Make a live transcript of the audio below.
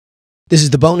This is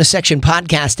the Bonus Section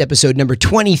Podcast, episode number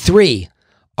 23.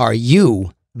 Are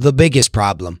you the biggest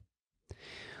problem?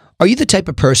 Are you the type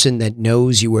of person that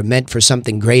knows you were meant for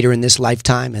something greater in this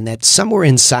lifetime and that somewhere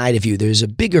inside of you there's a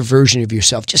bigger version of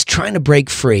yourself just trying to break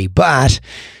free, but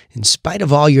in spite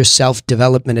of all your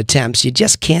self-development attempts, you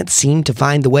just can't seem to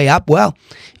find the way up? Well,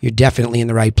 you're definitely in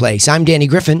the right place. I'm Danny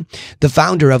Griffin, the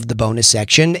founder of the Bonus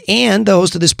Section and the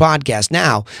host of this podcast.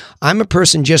 Now, I'm a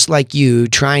person just like you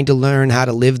trying to learn how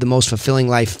to live the most fulfilling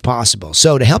life possible.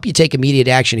 So to help you take immediate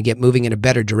action to get moving in a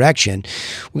better direction,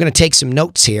 we're going to take some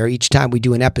notes here each time we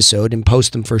do an episode and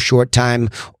post them for a short time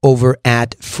over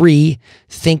at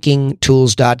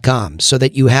freethinkingtools.com so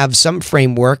that you have some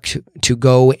framework to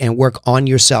go and work on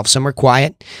yourself. Somewhere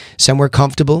quiet, somewhere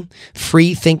comfortable,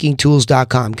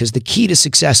 freethinkingtools.com, because the key to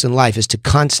success in life is to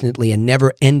constantly and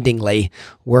never-endingly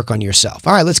work on yourself.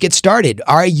 All right, let's get started.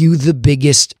 Are you the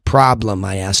biggest problem?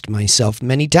 I asked myself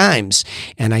many times,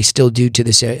 and I still do to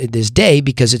this day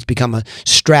because it's become a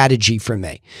strategy for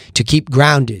me to keep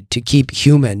grounded, to keep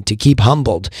human, to keep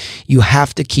humbled. You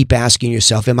have to keep asking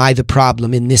yourself, am I the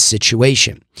problem in this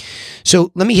situation?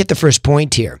 So let me hit the first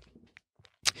point here.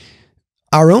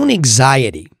 Our own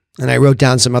anxiety, and I wrote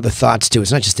down some other thoughts too.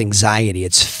 It's not just anxiety,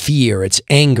 it's fear, it's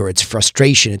anger, it's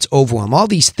frustration, it's overwhelm. All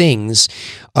these things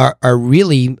are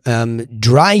really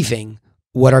driving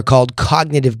what are called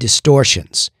cognitive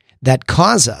distortions that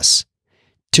cause us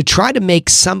to try to make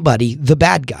somebody the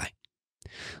bad guy.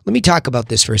 Let me talk about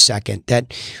this for a second,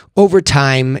 that over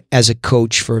time as a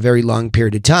coach for a very long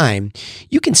period of time,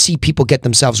 you can see people get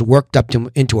themselves worked up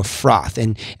into a froth.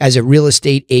 And as a real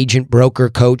estate agent, broker,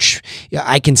 coach,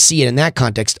 I can see it in that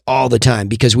context all the time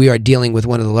because we are dealing with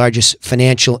one of the largest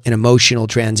financial and emotional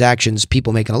transactions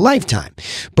people make in a lifetime.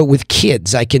 But with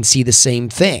kids, I can see the same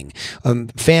thing.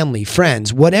 Family,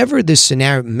 friends, whatever the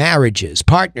scenario, marriages,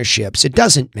 partnerships, it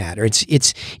doesn't matter.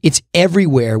 It's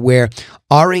everywhere where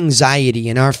our anxiety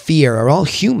and our fear are all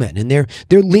human and they're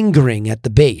lingering at the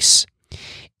base.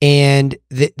 And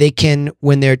they can,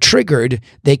 when they're triggered,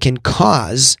 they can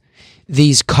cause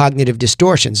these cognitive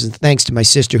distortions. And thanks to my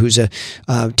sister, who's a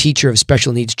teacher of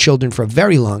special needs children for a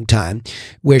very long time,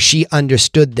 where she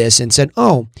understood this and said,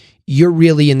 oh, you're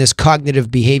really in this cognitive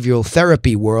behavioral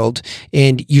therapy world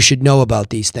and you should know about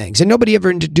these things. And nobody ever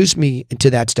introduced me to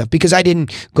that stuff because I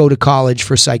didn't go to college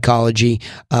for psychology.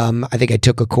 I think I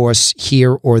took a course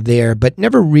here or there, but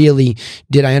never really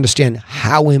did I understand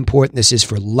how important this is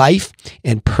for life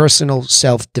and personal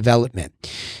self-development.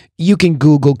 You can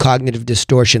Google cognitive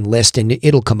distortion list and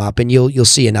it'll come up and you'll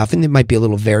see enough, and there might be a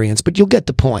little variance, but you'll get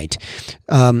the point.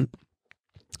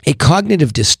 A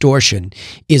cognitive distortion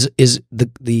is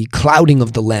the clouding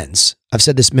of the lens. I've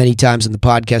said this many times in the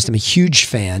podcast. I'm a huge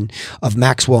fan of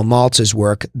Maxwell Maltz's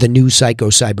work, The New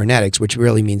Psycho-Cybernetics, which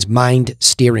really means mind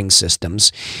steering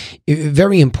systems.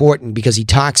 Very important because he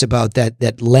talks about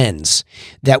that lens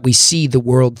that we see the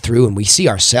world through and we see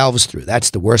ourselves through. That's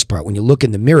the worst part. When you look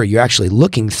in the mirror, you're actually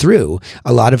looking through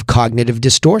a lot of cognitive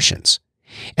distortions.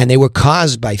 And they were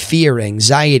caused by fear,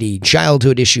 anxiety,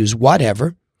 childhood issues,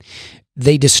 whatever.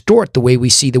 They distort the way we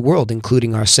see the world,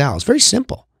 including ourselves. Very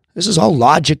simple. This is all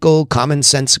logical,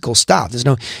 commonsensical stuff.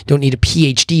 Don't need a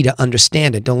PhD to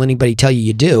understand it. Don't let anybody tell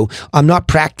you do. I'm not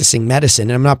practicing medicine,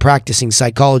 and I'm not practicing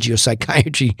psychology or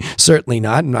psychiatry. Certainly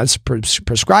not. I'm not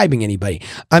prescribing anybody.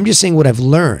 I'm just saying what I've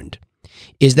learned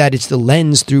is that it's the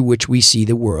lens through which we see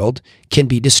the world can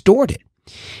be distorted.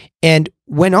 And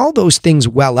when all those things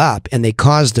well up and they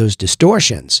cause those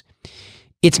distortions,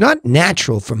 it's not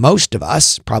natural for most of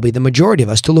us, probably the majority of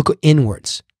us, to look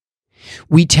inwards.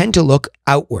 We tend to look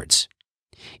outwards.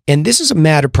 And this is a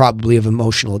matter probably of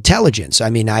emotional intelligence.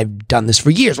 I mean, I've done this for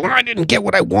years. When I didn't get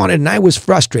what I wanted and I was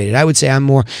frustrated, I would say I'm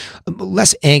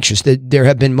less anxious. There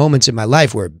have been moments in my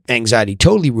life where anxiety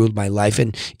totally ruled my life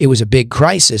and it was a big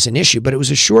crisis, an issue, but it was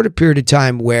a shorter period of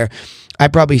time where I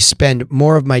probably spend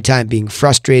more of my time being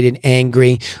frustrated,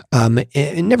 angry,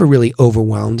 and never really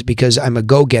overwhelmed because I'm a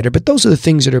go-getter. But those are the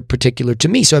things that are particular to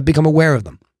me, so I've become aware of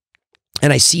them.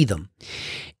 And I see them.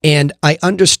 And I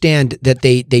understand that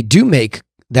they do make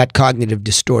that cognitive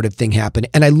distortive thing happen.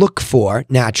 And I look for,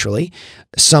 naturally,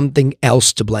 something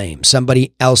else to blame,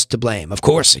 somebody else to blame. Of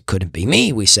course, it couldn't be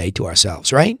me, we say to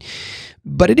ourselves, right?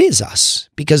 But it is us,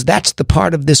 because that's the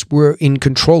part of this we're in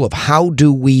control of. How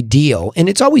do we deal? And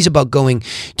it's always about going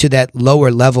to that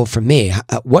lower level for me.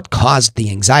 What caused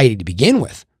the anxiety to begin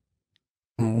with?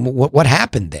 what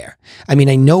happened there? I mean,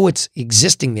 I know it's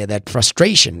existing there, that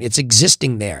frustration, it's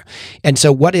existing there. And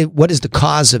so what is the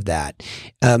cause of that?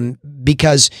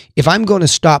 Because if I'm going to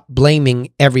stop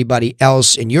blaming everybody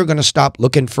else and you're going to stop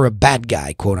looking for a bad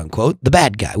guy, quote unquote, the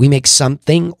bad guy, we make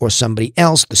something or somebody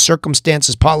else, the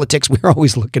circumstances, politics, we're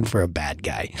always looking for a bad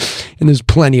guy. And there's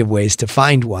plenty of ways to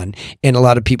find one. And a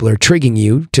lot of people are triggering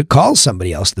you to call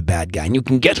somebody else the bad guy, and you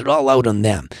can get it all out on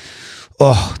them.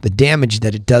 Oh, the damage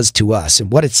that it does to us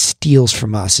and what it steals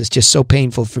from us is just so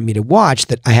painful for me to watch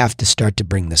that I have to start to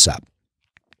bring this up.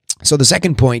 So the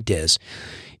second point is,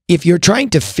 if you're trying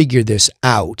to figure this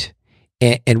out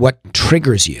and what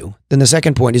triggers you, then the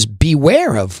second point is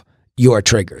beware of your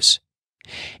triggers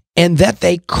and that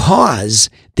they cause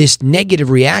this negative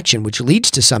reaction, which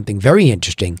leads to something very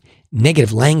interesting,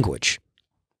 negative language.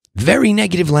 Very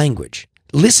negative language.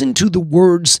 Listen to the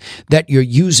words that you're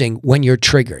using when you're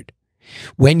triggered.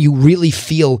 When you really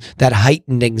feel that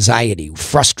heightened anxiety,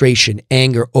 frustration,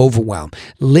 anger, overwhelm,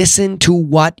 listen to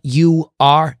what you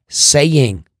are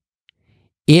saying.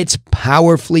 It's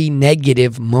powerfully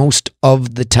negative most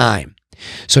of the time.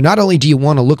 So not only do you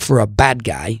want to look for a bad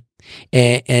guy,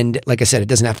 and like I said, it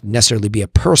doesn't have to necessarily be a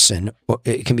person.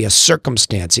 It can be a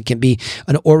circumstance. It can be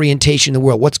an orientation in the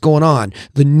world. What's going on?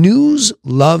 The news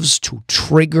loves to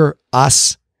trigger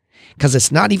us because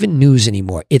it's not even news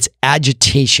anymore. It's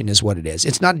agitation is what it is.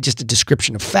 It's not just a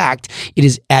description of fact. It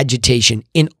is agitation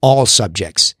in all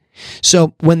subjects.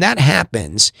 So when that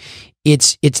happens,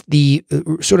 it's the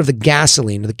sort of the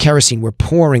gasoline or the kerosene we're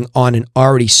pouring on an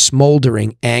already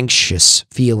smoldering, anxious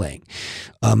feeling,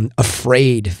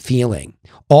 afraid feeling,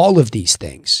 all of these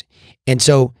things. And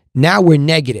so now we're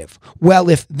negative. Well,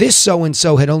 if this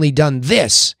so-and-so had only done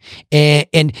this, and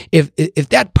if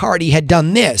that party had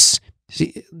done this,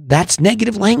 see, that's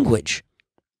negative language.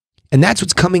 And that's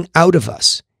what's coming out of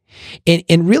us.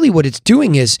 And really what it's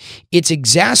doing is it's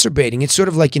exacerbating. It's sort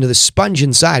of like, the sponge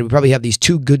inside. We probably have these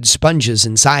two good sponges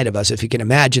inside of us. If you can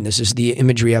imagine, this is the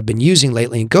imagery I've been using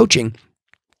lately in coaching,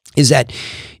 is that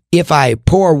if I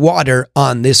pour water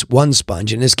on this one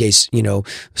sponge, in this case,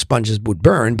 sponges would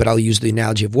burn, but I'll use the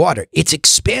analogy of water. It's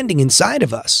expanding inside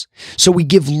of us. So we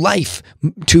give life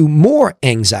to more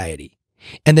anxiety.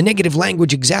 And the negative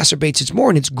language exacerbates it more,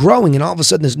 and it's growing, and all of a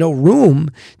sudden there's no room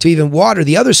to even water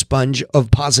the other sponge of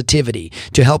positivity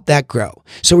to help that grow.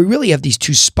 So we really have these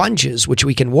two sponges which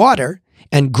we can water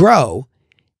and grow.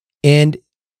 And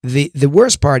the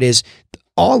worst part is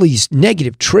all these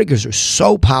negative triggers are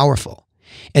so powerful.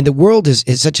 And the world is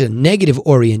such a negative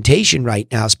orientation right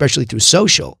now, especially through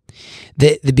social,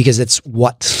 because that's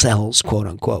what sells, quote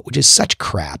unquote, which is such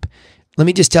crap. Let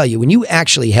me just tell you, when you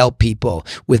actually help people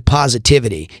with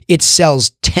positivity, it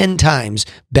sells 10 times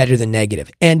better than negative,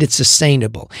 and it's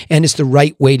sustainable, and it's the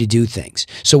right way to do things.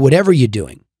 So whatever you're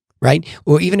doing, right?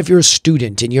 Or even if you're a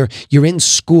student and you're in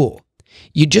school,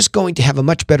 you're just going to have a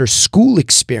much better school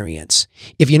experience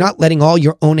if you're not letting all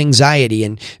your own anxiety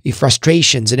and your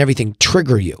frustrations and everything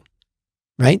trigger you.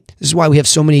 Right? This is why we have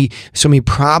so many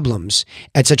problems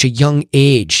at such a young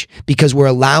age, because we're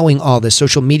allowing all this.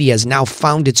 Social media has now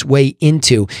found its way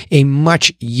into a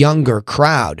much younger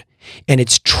crowd, and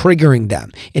it's triggering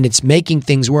them, and it's making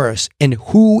things worse. And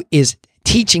who is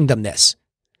teaching them this?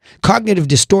 Cognitive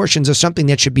distortions are something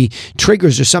that should be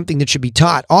triggers or something that should be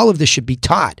taught. All of this should be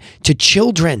taught to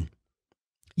children,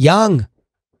 young.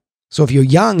 So if you're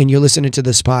young and you're listening to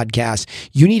this podcast,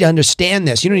 you need to understand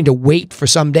this. You don't need to wait for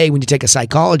someday when you take a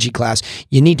psychology class.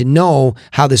 You need to know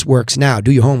how this works now.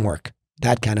 Do your homework.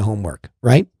 That kind of homework,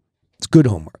 right? It's good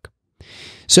homework.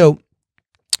 So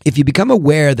if you become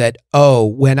aware that,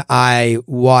 when I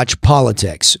watch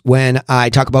politics, when I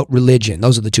talk about religion,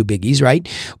 those are the two biggies, right?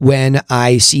 When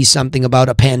I see something about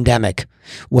a pandemic,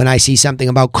 when I see something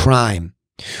about crime,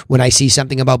 when I see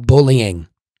something about bullying,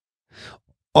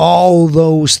 all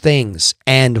those things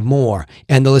and more,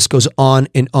 and the list goes on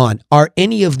and on. Are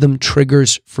any of them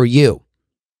triggers for you?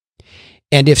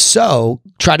 And if so,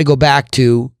 try to go back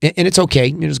to, and it's okay,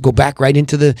 you just go back right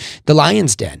into the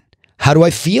lion's den. How do I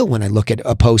feel when I look at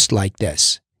a post like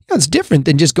this? It's different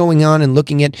than just going on and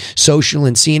looking at social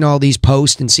and seeing all these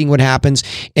posts and seeing what happens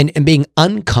and being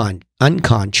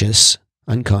unconscious,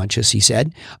 he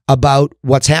said, about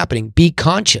what's happening. Be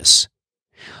conscious.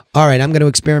 All right, I'm going to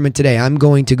experiment today. I'm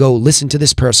going to go listen to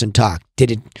this person talk. What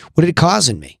did it cause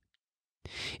in me?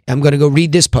 I'm going to go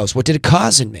read this post. What did it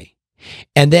cause in me?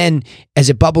 And then as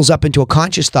it bubbles up into a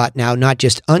conscious thought now, not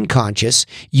just unconscious,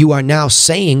 you are now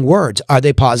saying words. Are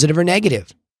they positive or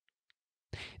negative?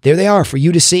 There they are for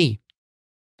you to see.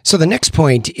 So the next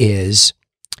point is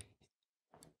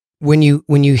when you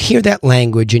hear that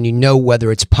language and you know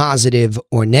whether it's positive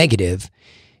or negative,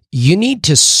 You need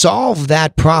to solve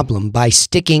that problem by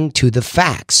sticking to the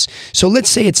facts. So let's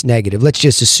say it's negative. Let's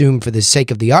just assume for the sake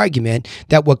of the argument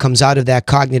that what comes out of that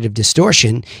cognitive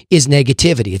distortion is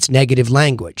negativity. It's negative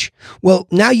language. Well,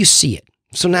 now you see it.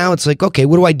 So now it's like, okay,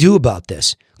 what do I do about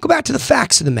this? Go back to the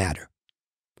facts of the matter.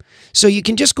 So you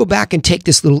can just go back and take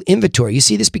this little inventory. You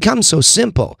see, this becomes so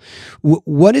simple.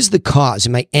 What is the cause?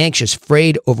 Am I anxious,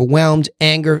 afraid, overwhelmed,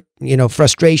 anger,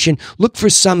 frustration? Look for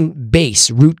some base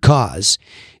root cause.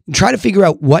 Try to figure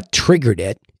out what triggered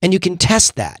it, and you can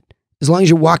test that. As long as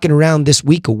you're walking around this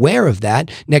week aware of that,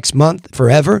 next month,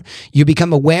 forever, you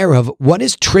become aware of what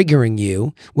is triggering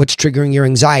you, what's triggering your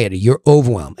anxiety, your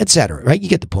overwhelm, etc. Right? You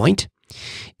get the point.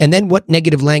 And then what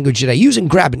negative language did I use? And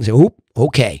grab it and say, oh,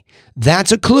 okay,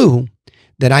 that's a clue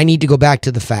that I need to go back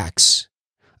to the facts.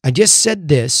 I just said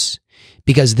this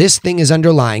because this thing is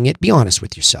underlying it. Be honest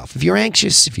with yourself. If you're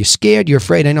anxious, if you're scared, you're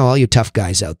afraid, I know all you tough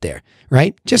guys out there,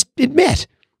 right? Just admit.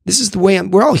 This is the way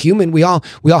we're all human. We all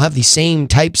have these same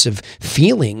types of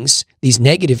feelings, these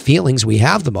negative feelings. We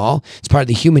have them all. It's part of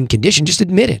the human condition. Just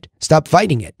admit it. Stop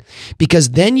fighting it.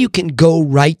 Because then you can go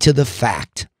right to the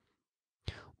fact.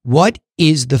 What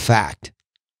is the fact?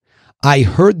 I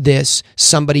heard this.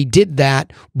 Somebody did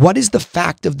that. What is the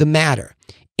fact of the matter?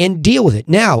 And deal with it.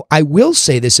 Now, I will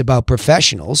say this about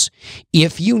professionals.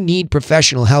 If you need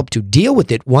professional help to deal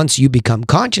with it once you become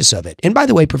conscious of it. And by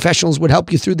the way, professionals would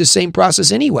help you through the same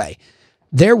process anyway,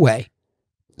 their way.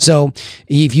 So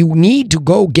if you need to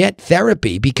go get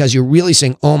therapy because you're really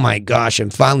saying, oh my gosh,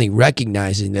 I'm finally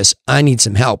recognizing this, I need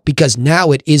some help, because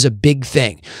now it is a big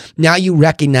thing. Now you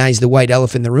recognize the white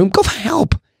elephant in the room, go for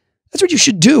help. That's what you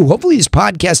should do. Hopefully this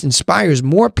podcast inspires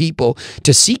more people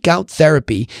to seek out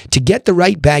therapy, to get the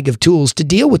right bag of tools to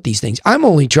deal with these things. I'm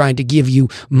only trying to give you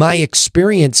my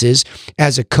experiences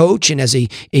as a coach and as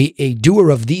a doer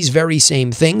of these very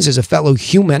same things, as a fellow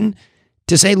human,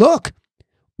 to say, look,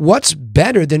 what's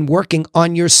better than working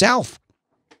on yourself?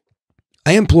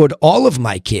 I implored all of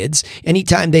my kids,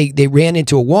 anytime they ran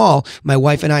into a wall, my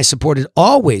wife and I supported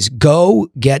always, go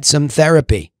get some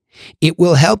therapy. It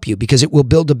will help you because it will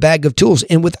build a bag of tools.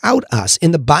 And without us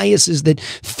and the biases that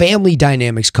family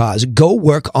dynamics cause, go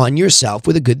work on yourself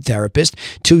with a good therapist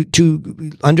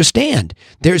to understand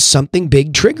there's something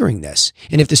big triggering this.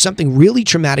 And if there's something really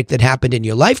traumatic that happened in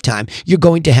your lifetime, you're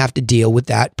going to have to deal with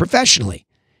that professionally.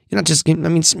 You're not just,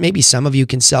 maybe some of you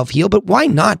can self-heal, but why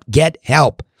not get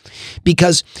help?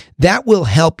 Because that will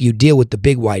help you deal with the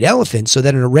big white elephant so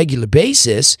that on a regular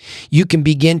basis, you can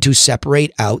begin to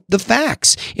separate out the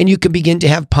facts and you can begin to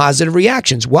have positive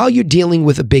reactions. While you're dealing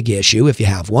with a big issue, if you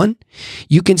have one,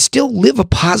 you can still live a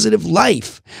positive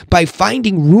life by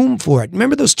finding room for it.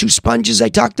 Remember those two sponges I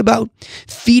talked about?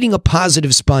 Feeding a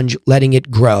positive sponge, letting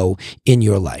it grow in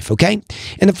your life, okay?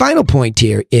 And the final point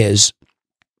here is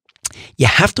you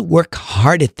have to work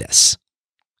hard at this.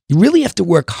 You really have to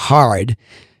work hard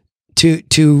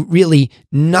to really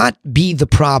not be the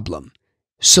problem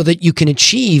so that you can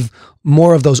achieve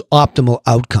more of those optimal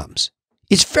outcomes.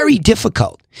 It's very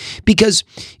difficult because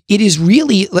it is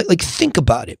really like think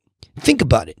about it. Think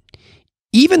about it.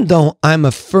 Even though I'm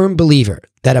a firm believer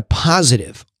that a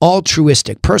positive,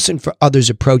 altruistic, person for others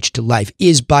approach to life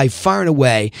is by far and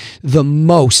away the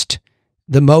most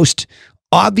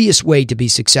obvious way to be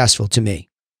successful to me.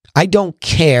 I don't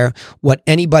care what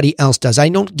anybody else does. I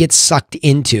don't get sucked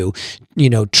into,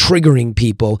 triggering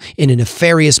people in a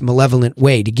nefarious, malevolent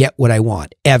way to get what I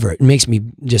want, ever. It makes me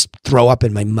just throw up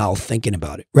in my mouth thinking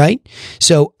about it, right?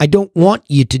 So I don't want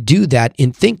you to do that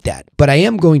and think that. But I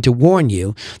am going to warn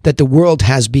you that the world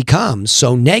has become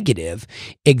so negative,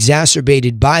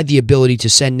 exacerbated by the ability to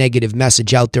send negative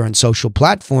message out there on social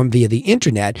platform via the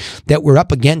internet, that we're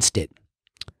up against it.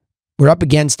 We're up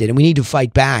against it, and we need to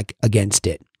fight back against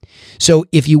it. So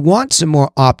if you want some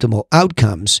more optimal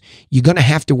outcomes, you're going to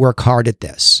have to work hard at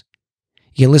this.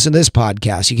 You can listen to this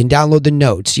podcast. You can download the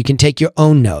notes. You can take your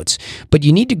own notes. But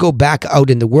you need to go back out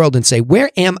in the world and say,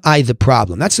 where am I the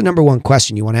problem? That's the number one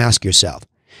question you want to ask yourself.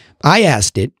 I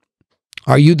asked it,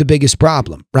 are you the biggest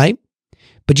problem, right?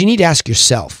 But you need to ask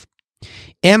yourself,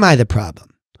 am I the problem?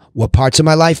 What parts of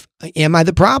my life am I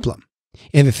the problem?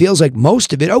 And if it feels like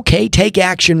most of it, okay, take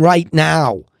action right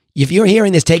now. If you're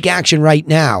hearing this, take action right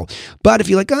now. But if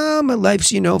you're like, my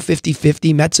life's,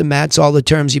 50-50, Mets and Mats, all the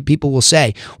terms people will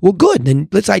say, well, good. Then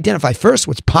let's identify first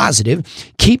what's positive.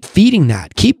 Keep feeding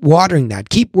that. Keep watering that.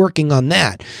 Keep working on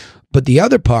that. But the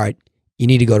other part, you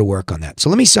need to go to work on that. So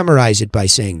let me summarize it by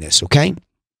saying this, okay?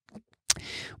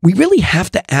 We really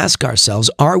have to ask ourselves,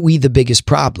 are we the biggest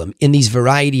problem in these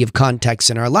variety of contexts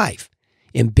in our life?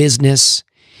 In business,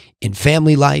 in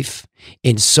family life,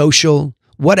 in social,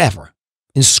 whatever.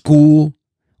 In school,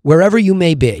 wherever you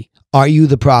may be, are you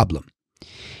the problem?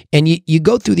 And you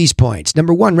go through these points.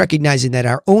 Number one, recognizing that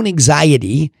our own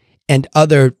anxiety and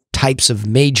other types of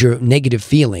major negative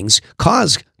feelings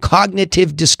cause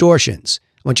cognitive distortions.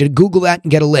 I want you to Google that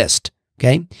and get a list,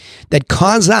 okay? That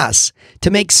cause us to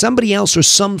make somebody else or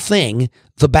something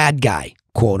the bad guy,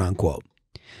 quote unquote.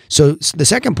 So the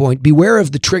second point, beware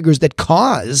of the triggers that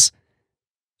cause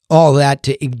all that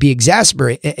to be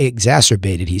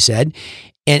exacerbated, he said,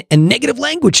 and negative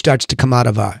language starts to come out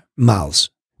of our mouths.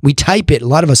 We type it. A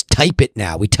lot of us type it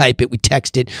now. We type it, we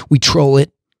text it, we troll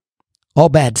it. All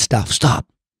bad stuff. Stop.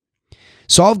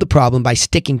 Solve the problem by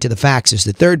sticking to the facts is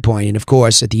the third point. And of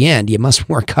course, at the end, you must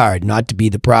work hard not to be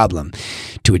the problem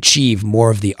to achieve more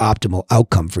of the optimal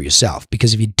outcome for yourself.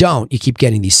 Because if you don't, you keep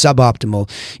getting these suboptimal,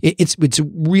 it's a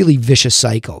really vicious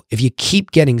cycle. If you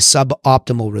keep getting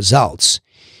suboptimal results,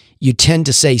 you tend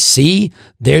to say, see,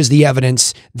 there's the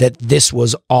evidence that this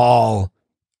was all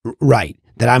right,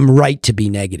 that I'm right to be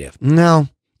negative. No,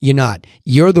 you're not.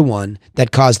 You're the one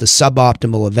that caused the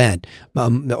suboptimal event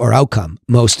or outcome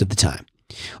most of the time.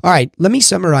 All right, let me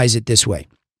summarize it this way.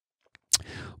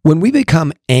 When we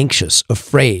become anxious,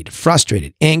 afraid,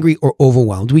 frustrated, angry, or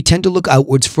overwhelmed, we tend to look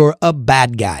outwards for a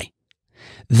bad guy.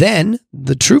 Then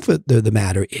the truth of the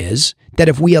matter is that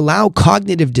if we allow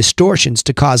cognitive distortions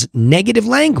to cause negative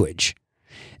language,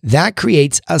 that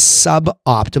creates a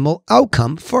suboptimal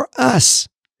outcome for us.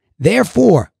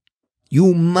 Therefore,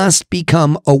 you must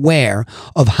become aware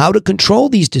of how to control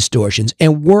these distortions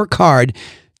and work hard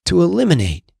to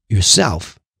eliminate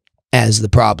yourself as the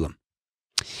problem.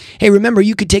 Hey, remember,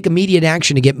 you could take immediate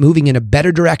action to get moving in a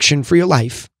better direction for your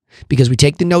life because we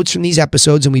take the notes from these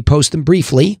episodes and we post them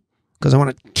briefly because I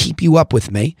want to keep you up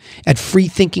with me at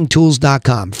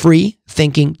freethinkingtools.com,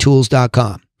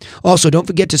 freethinkingtools.com. Also, don't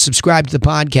forget to subscribe to the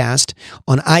podcast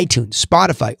on iTunes,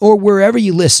 Spotify, or wherever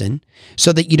you listen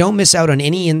so that you don't miss out on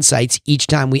any insights each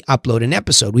time we upload an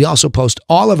episode. We also post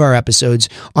all of our episodes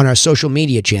on our social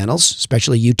media channels,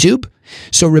 especially YouTube.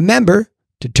 So remember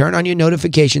to turn on your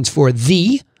notifications for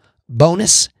the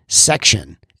bonus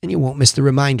section, and you won't miss the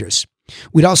reminders.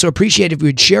 We'd also appreciate if you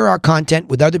would share our content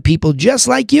with other people just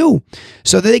like you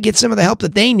so that they get some of the help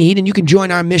that they need and you can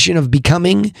join our mission of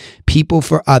becoming people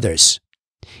for others.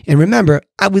 And remember,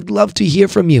 I would love to hear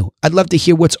from you. I'd love to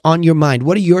hear what's on your mind.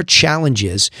 What are your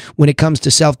challenges when it comes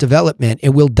to self-development?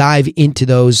 And we'll dive into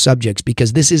those subjects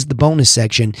because this is the bonus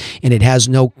section and it has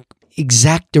no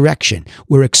exact direction.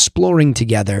 We're exploring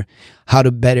together how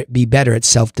to be better at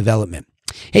self-development.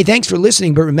 Hey, thanks for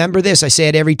listening. But remember this, I say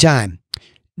it every time.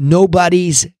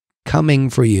 Nobody's coming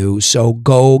for you. So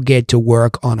go get to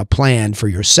work on a plan for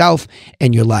yourself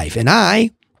and your life. And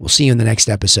I will see you in the next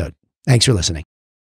episode. Thanks for listening.